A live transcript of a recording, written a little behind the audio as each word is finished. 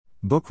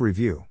Book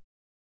Review.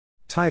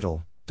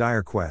 Title,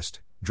 Dire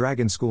Quest,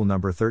 Dragon School No.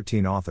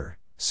 13. Author,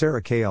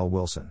 Sarah K. L.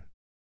 Wilson.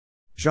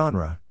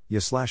 Genre,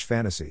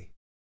 YA/fantasy.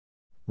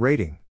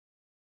 Rating.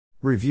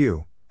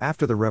 Review.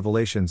 After the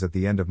revelations at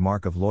the end of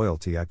Mark of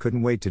Loyalty, I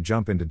couldn't wait to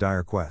jump into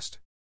Dire Quest.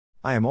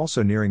 I am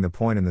also nearing the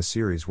point in the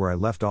series where I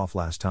left off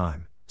last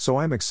time, so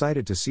I am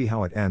excited to see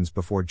how it ends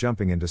before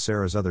jumping into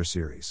Sarah's other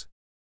series.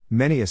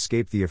 Many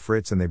escape the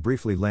Ifrits and they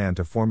briefly land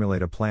to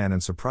formulate a plan,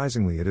 and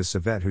surprisingly it is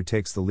Savette who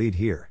takes the lead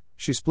here.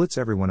 She splits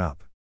everyone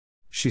up.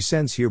 She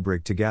sends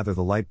Hubrig to gather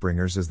the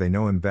Lightbringers as they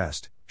know him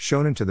best,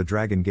 Shonen to the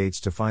Dragon Gates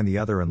to find the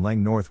other, and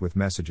Leng north with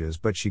messages,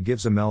 but she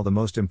gives Amel the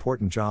most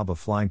important job of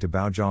flying to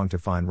Baozhong to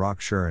find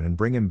Rock-Shuren and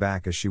bring him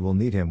back, as she will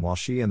need him, while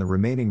she and the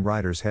remaining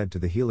riders head to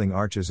the Healing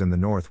Arches in the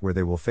north where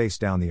they will face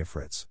down the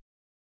Ifrits.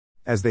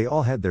 As they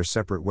all head their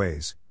separate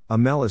ways,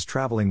 Amel is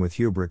traveling with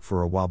Hubrig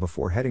for a while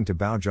before heading to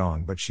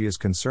Baozhong, but she is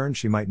concerned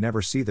she might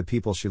never see the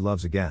people she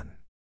loves again.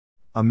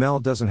 Amel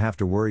doesn't have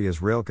to worry,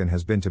 as Railkin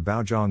has been to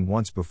Baozhong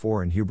once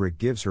before, and Hubrig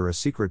gives her a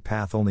secret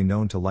path only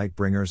known to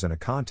Lightbringers and a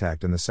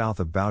contact in the south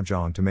of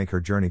Baozhong to make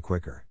her journey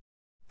quicker.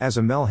 As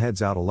Amel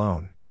heads out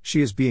alone,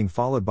 she is being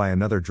followed by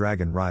another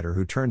dragon rider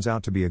who turns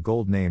out to be a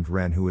gold named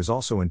Ren, who is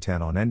also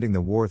intent on ending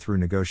the war through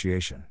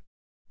negotiation.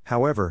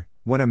 However,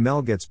 when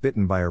Amel gets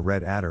bitten by a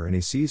red adder and he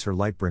sees her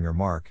Lightbringer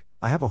mark,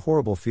 I have a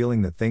horrible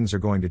feeling that things are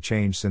going to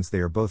change, since they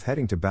are both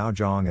heading to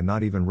Baozhong and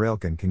not even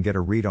Railkin can get a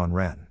read on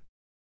Ren.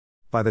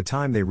 By the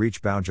time they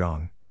reach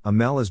Baozhong,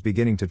 Amel is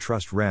beginning to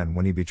trust Ren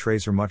when he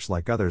betrays her, much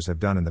like others have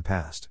done in the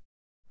past.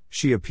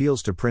 She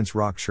appeals to Prince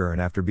Rock-Shuren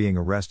after being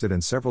arrested,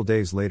 and several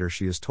days later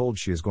she is told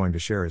she is going to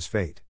share his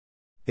fate.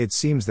 It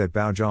seems that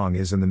Baozhong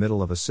is in the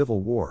middle of a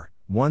civil war,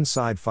 one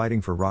side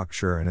fighting for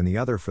Rock-Shuren and the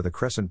other for the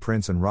Crescent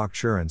Prince, and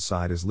Rock-Shuren's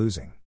side is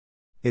losing.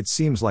 It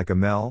seems like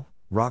Amel,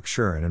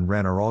 Rock-Shuren and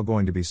Ren are all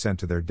going to be sent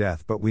to their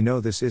death, but we know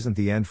this isn't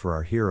the end for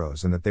our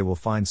heroes and that they will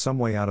find some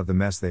way out of the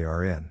mess they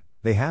are in.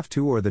 They have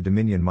to, or the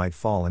Dominion might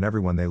fall and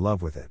everyone they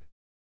love with it.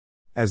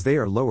 As they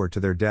are lowered to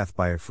their death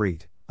by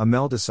Ifrit,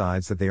 Amel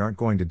decides that they aren't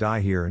going to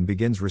die here and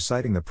begins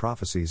reciting the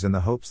prophecies in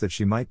the hopes that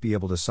she might be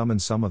able to summon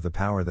some of the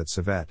power that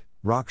Savette,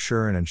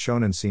 Rock-Shuren and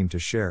Shonen seem to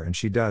share, and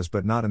she does,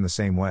 but not in the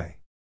same way.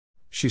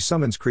 She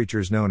summons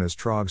creatures known as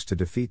Trogs to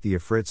defeat the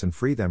Ifrits and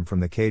free them from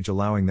the cage,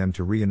 allowing them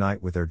to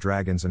reunite with their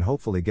dragons and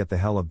hopefully get the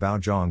hell of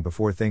Baozhong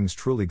before things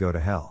truly go to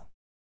hell.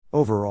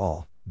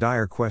 Overall,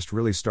 Dire Quest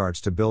really starts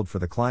to build for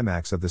the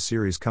climax of the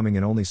series, coming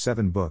in only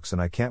 7 books,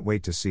 and I can't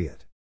wait to see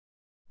it.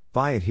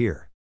 Buy it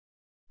here.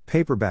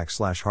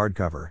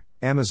 Paperback/hardcover,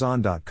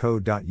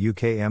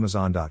 Amazon.co.uk,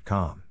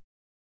 Amazon.com.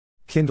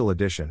 Kindle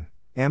edition,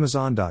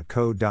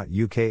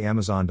 Amazon.co.uk,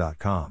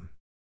 Amazon.com.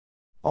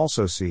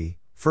 Also see,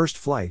 First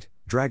Flight,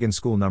 Dragon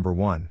School No.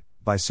 1,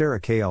 by Sarah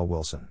K. L.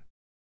 Wilson.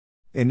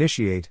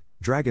 Initiate,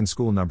 Dragon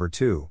School No.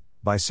 2,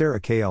 by Sarah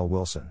K. L.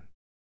 Wilson.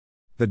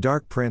 The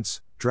Dark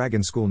Prince,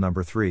 Dragon School No.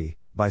 3,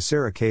 by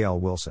Sarah K. L.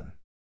 Wilson.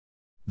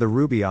 The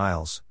Ruby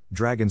Isles,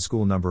 Dragon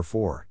School No.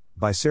 4,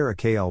 by Sarah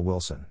K. L.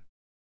 Wilson.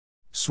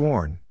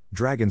 Sworn,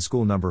 Dragon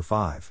School No.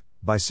 5,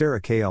 by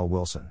Sarah K. L.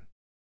 Wilson.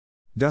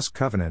 Dusk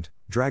Covenant,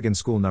 Dragon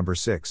School No.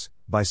 6,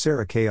 by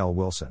Sarah K. L.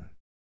 Wilson.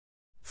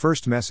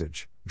 First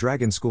Message,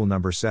 Dragon School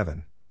No.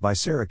 7, by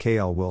Sarah K.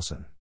 L.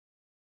 Wilson.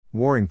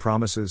 Warring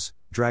Promises,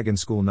 Dragon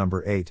School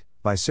No. 8,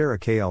 by Sarah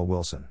K. L.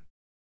 Wilson.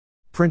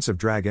 Prince of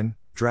Dragon,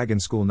 Dragon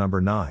School No.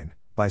 9,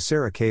 by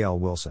Sarah K. L.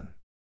 Wilson.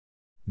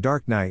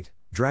 Dark Knight,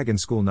 Dragon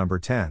School No.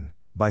 10,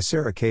 by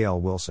Sarah K.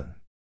 L. Wilson.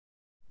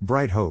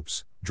 Bright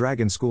Hopes,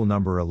 Dragon School No.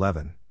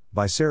 11,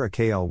 by Sarah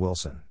K. L.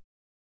 Wilson.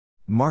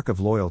 Mark of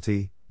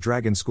Loyalty,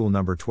 Dragon School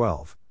No.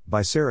 12,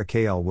 by Sarah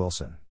K. L. Wilson.